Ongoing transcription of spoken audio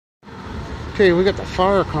Okay, we got the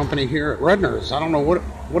fire company here at Redners. I don't know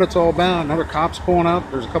what it's all about. Another cop's pulling up.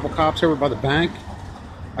 There's a couple cops over by the bank.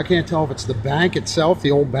 I can't tell if it's the bank itself,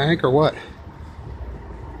 the old bank, or what.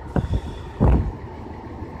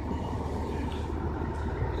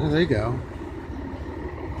 There they go.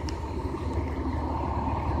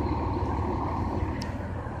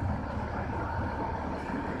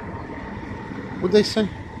 What'd they say?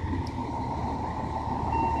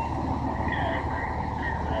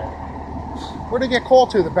 Where'd they get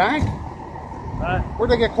called to? The bank? Huh? Where'd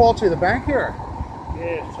they get called to? The bank here?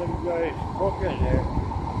 Yeah, some guy's cooking there.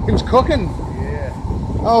 He was cooking? Yeah.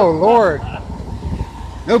 Oh, Lord.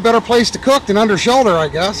 No better place to cook than under shelter, I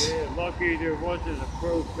guess. Yeah, lucky there wasn't a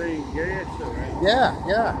propane gas around. Yeah.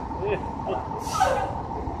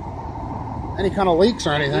 Any kind of leaks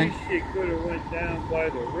or anything? At least they could have went down by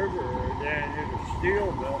the river or down near the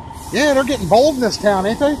steel mill. Yeah, they're getting bold in this town,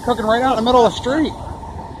 ain't they? Cooking right out in the middle of the street.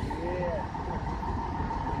 Yeah.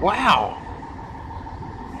 Wow.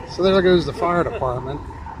 So there goes the fire department.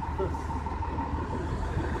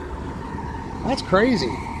 That's crazy.